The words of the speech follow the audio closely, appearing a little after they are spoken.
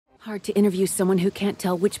Hard to interview someone who can't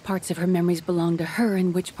tell which parts of her memories belong to her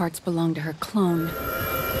and which parts belong to her clone.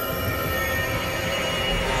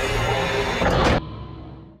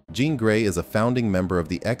 Jean Grey is a founding member of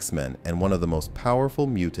the X-Men and one of the most powerful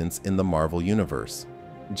mutants in the Marvel Universe.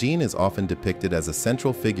 Jean is often depicted as a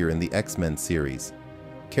central figure in the X-Men series,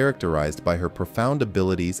 characterized by her profound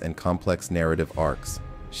abilities and complex narrative arcs.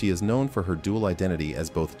 She is known for her dual identity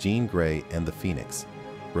as both Jean Grey and the Phoenix,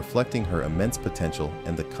 reflecting her immense potential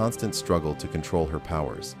and the constant struggle to control her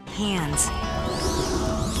powers. Hands.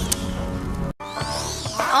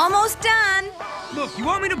 Almost done! Look, you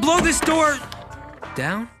want me to blow this door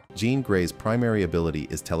down? Jean Grey's primary ability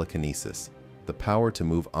is telekinesis, the power to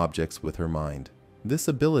move objects with her mind. This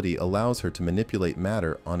ability allows her to manipulate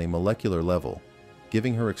matter on a molecular level,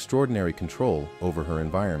 giving her extraordinary control over her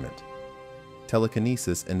environment.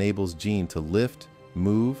 Telekinesis enables Jean to lift,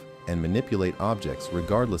 move, and manipulate objects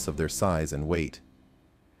regardless of their size and weight.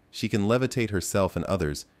 She can levitate herself and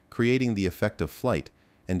others, creating the effect of flight,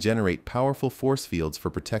 and generate powerful force fields for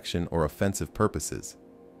protection or offensive purposes.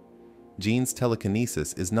 Jean's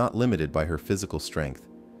telekinesis is not limited by her physical strength.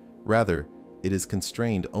 Rather, it is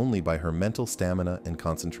constrained only by her mental stamina and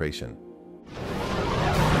concentration.